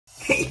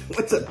Hey,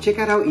 what's up? Check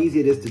out how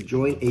easy it is to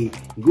join a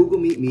Google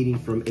Meet meeting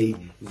from a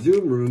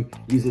Zoom room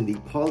using the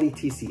Poly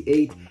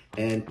TC8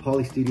 and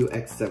Poly Studio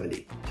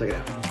X70. Check it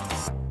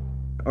out.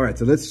 All right,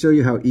 so let's show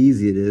you how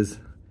easy it is.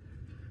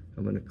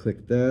 I'm gonna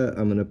click that.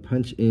 I'm gonna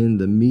punch in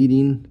the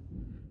meeting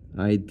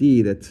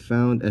ID that's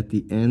found at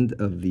the end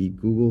of the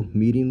Google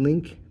Meeting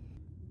link.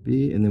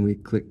 And then we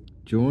click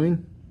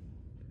join.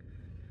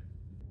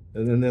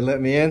 And then they let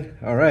me in.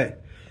 All right.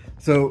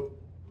 So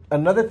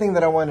another thing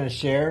that I wanted to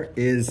share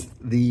is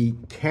the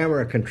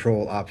camera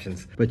control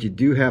options. But you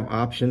do have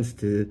options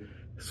to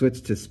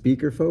switch to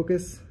speaker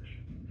focus.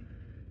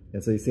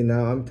 And so you see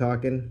now I'm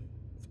talking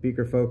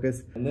speaker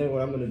focus. And then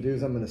what I'm going to do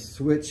is I'm going to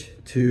switch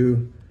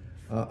to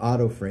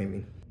auto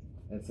framing.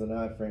 And so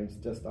now it frames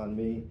just on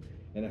me.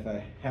 And if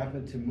I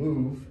happen to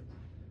move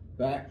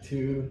back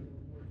to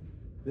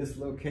this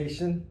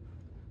location,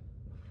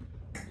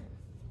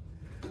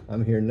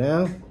 I'm here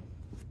now.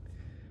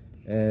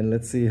 And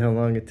let's see how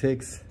long it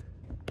takes.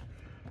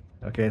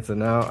 Okay, so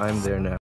now I'm there now.